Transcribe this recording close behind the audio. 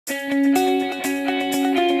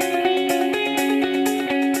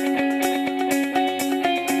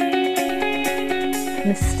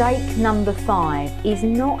Mistake number 5 is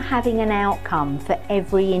not having an outcome for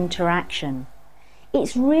every interaction.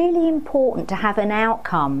 It's really important to have an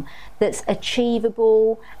outcome that's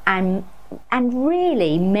achievable and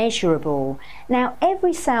really measurable. Now,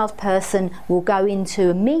 every salesperson will go into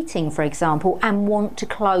a meeting, for example, and want to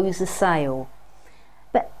close a sale.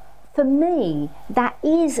 But for me, that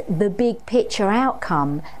is the big picture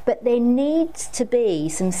outcome, but there needs to be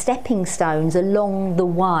some stepping stones along the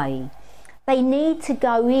way. They need to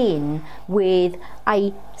go in with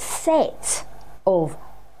a set of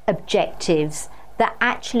objectives that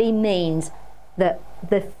actually means that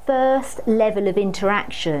the first level of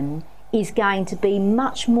interaction is going to be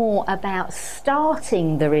much more about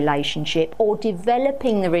starting the relationship or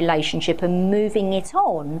developing the relationship and moving it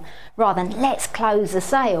on, rather than let's close the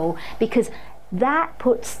sale, because that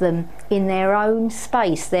puts them in their own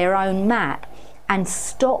space, their own map, and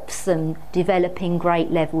stops them developing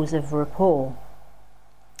great levels of rapport.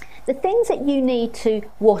 The things that you need to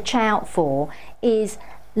watch out for is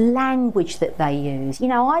language that they use. You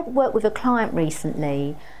know, I worked with a client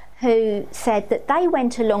recently who said that they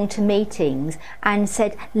went along to meetings and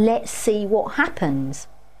said, let's see what happens.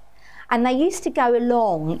 And they used to go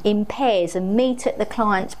along in pairs and meet at the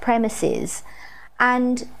client's premises,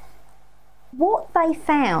 and what they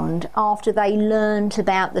found after they learned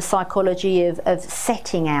about the psychology of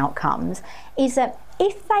setting outcomes is that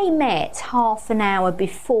if they met half an hour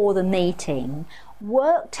before the meeting,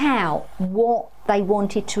 worked out what they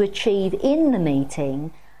wanted to achieve in the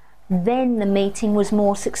meeting, then the meeting was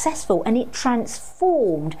more successful and it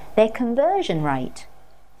transformed their conversion rate.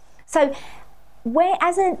 So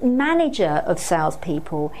as a manager of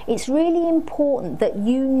salespeople, it's really important that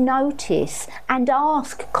you notice and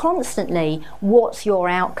ask constantly, what's your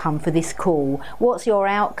outcome for this call? What's your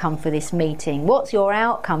outcome for this meeting? What's your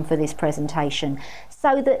outcome for this presentation?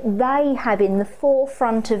 So that they have in the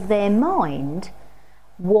forefront of their mind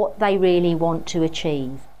what they really want to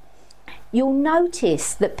achieve. You'll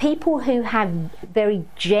notice that people who have very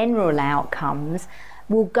general outcomes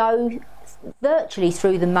will go virtually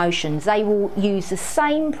through the motions. They will use the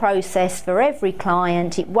same process for every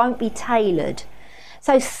client. It won't be tailored.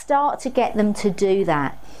 So start to get them to do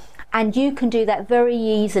that. And you can do that very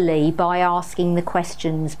easily by asking the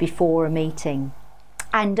questions before a meeting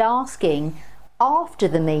and asking after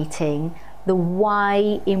the meeting the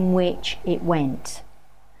way in which it went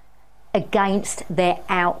against their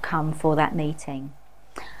outcome for that meeting.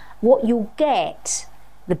 What you'll get,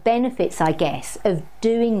 the benefits, I guess, of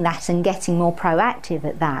doing that and getting more proactive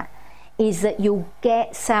at that, is that you'll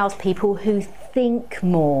get salespeople who think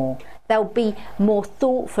more. They'll be more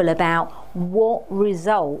thoughtful about what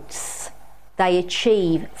results they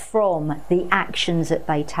achieve from the actions that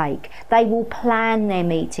they take. They will plan their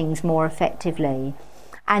meetings more effectively,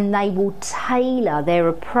 and they will tailor their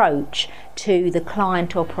approach to the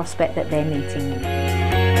client or prospect that they're meeting with.